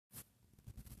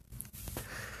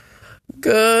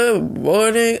Good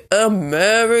morning,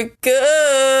 America.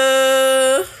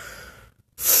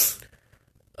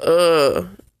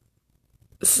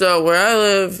 So where I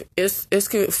live, it's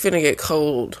finna get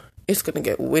cold. It's gonna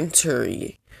get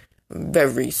wintry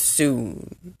very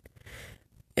soon.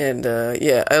 And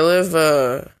yeah, I live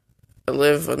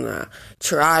in the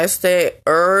tri-state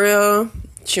area,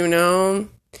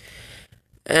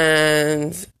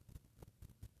 and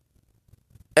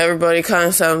everybody kind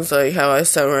of sounds like how I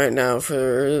sound right now for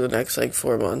the next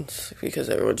 4 months because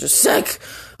everyone's just sick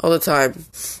all the time.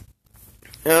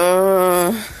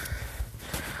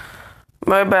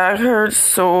 My back hurts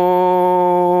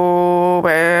so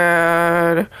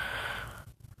bad.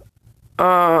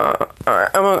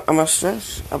 Alright, I'm gonna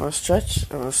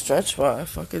stretch while I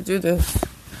fucking do this.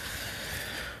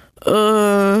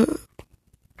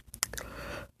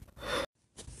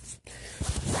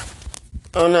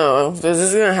 Oh no, this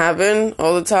is gonna happen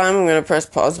all the time. I'm gonna press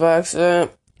pause by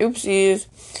accident. Oopsies.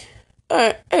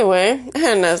 Alright, anyway, I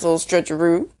had a nice little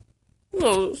stretcheroo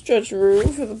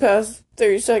for the past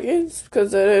 30 seconds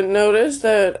because I didn't notice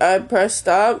that I pressed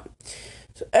stop.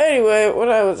 So anyway, what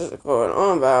I was going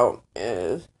on about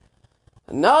is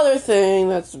another thing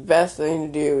that's the best thing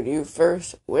to do when you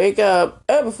first wake up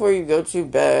and before you go to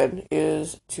bed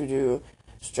is to do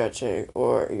stretching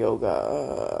or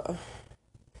yoga.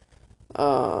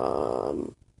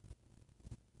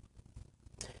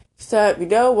 Except, you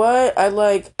know what? I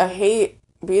hate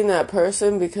being that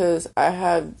person because I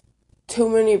have too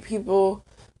many people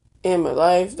in my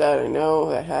life that I know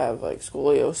that have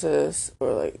scoliosis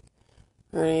or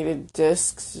herniated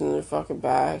discs in their fucking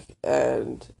back,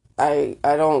 and I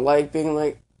don't like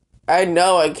being I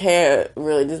know I can't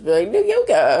really just be do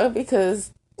yoga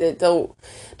because it don't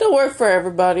work for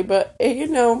everybody, but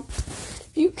you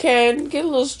can get a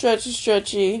little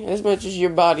stretchy as much as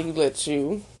your body lets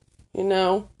you,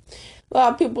 A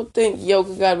lot of people think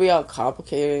yoga gotta be all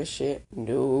complicated and shit.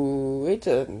 No, it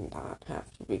does not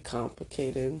have to be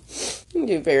complicated. You can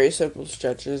do very simple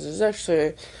stretches. There's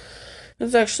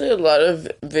actually a lot of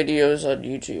videos on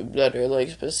YouTube that are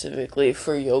specifically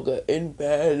for yoga in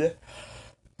bed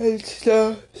and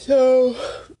stuff. So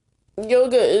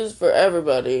yoga is for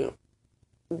everybody,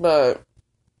 but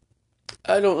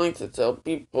I don't like to tell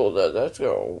people that that's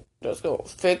gonna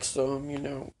fix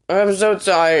them, I'm so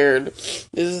tired.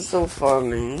 This is so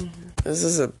funny. This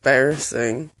is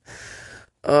embarrassing.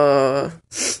 So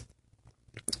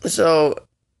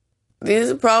these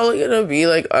are probably gonna be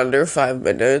under 5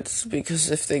 minutes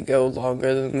because if they go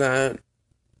longer than that,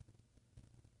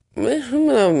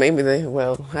 maybe they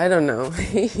will. I don't know.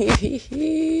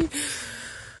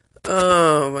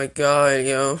 Oh my god,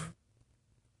 yo.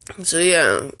 So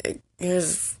yeah,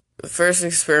 here's the first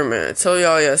experiment. I told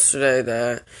y'all yesterday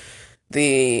that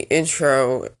the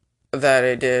intro that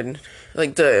I did,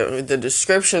 the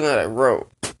description that I wrote,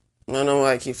 I don't know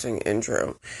why I keep saying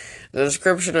intro. The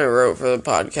description I wrote for the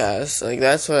podcast,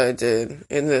 that's what I did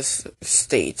in this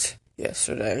state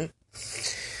yesterday.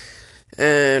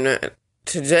 And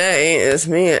today is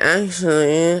me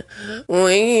actually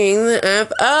waking the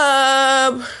F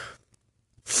up.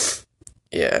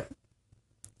 Yeah.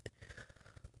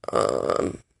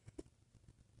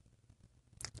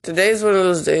 Today's one of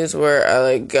those days where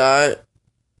I got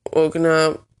woken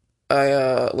up.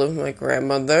 I live with my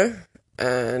grandmother,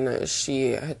 and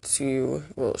she had to,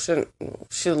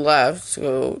 she left to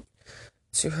go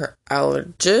to her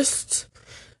allergist,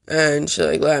 and she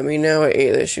let me know at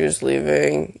 8 that she was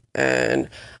leaving, and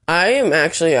I am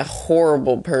actually a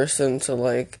horrible person to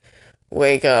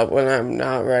wake up when I'm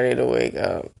not ready to wake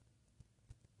up.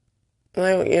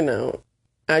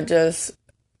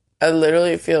 I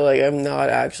literally feel I'm not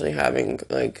actually having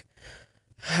a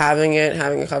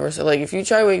conversation. If you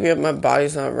try to wake me up, my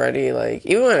body's not ready.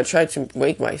 Even when I try to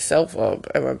wake myself up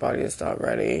and my body is not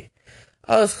ready,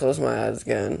 I'll just close my eyes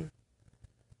again.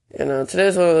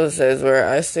 Today's one of those days where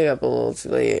I stay up a little too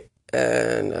late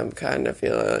and I'm kind of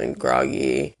feeling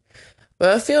groggy.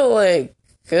 But I feel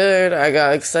good. I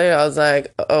got excited. I was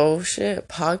oh shit,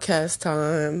 podcast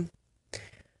time.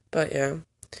 But yeah.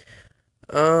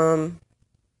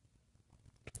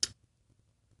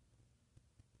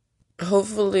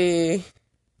 Hopefully,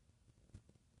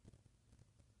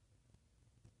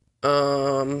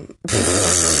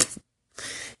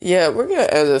 yeah, we're gonna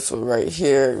end this one right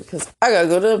here because I gotta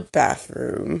go to the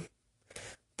bathroom.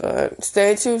 But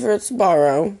stay tuned for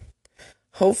tomorrow.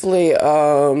 Hopefully,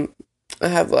 I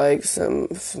have some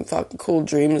fucking cool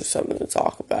dreams or something to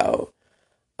talk about.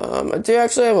 I do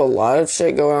actually have a lot of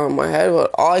shit going on in my head,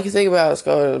 but all I can think about is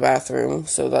going to the bathroom.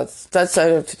 So that's the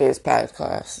end of today's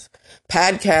podcast.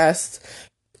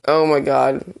 Oh my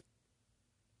god.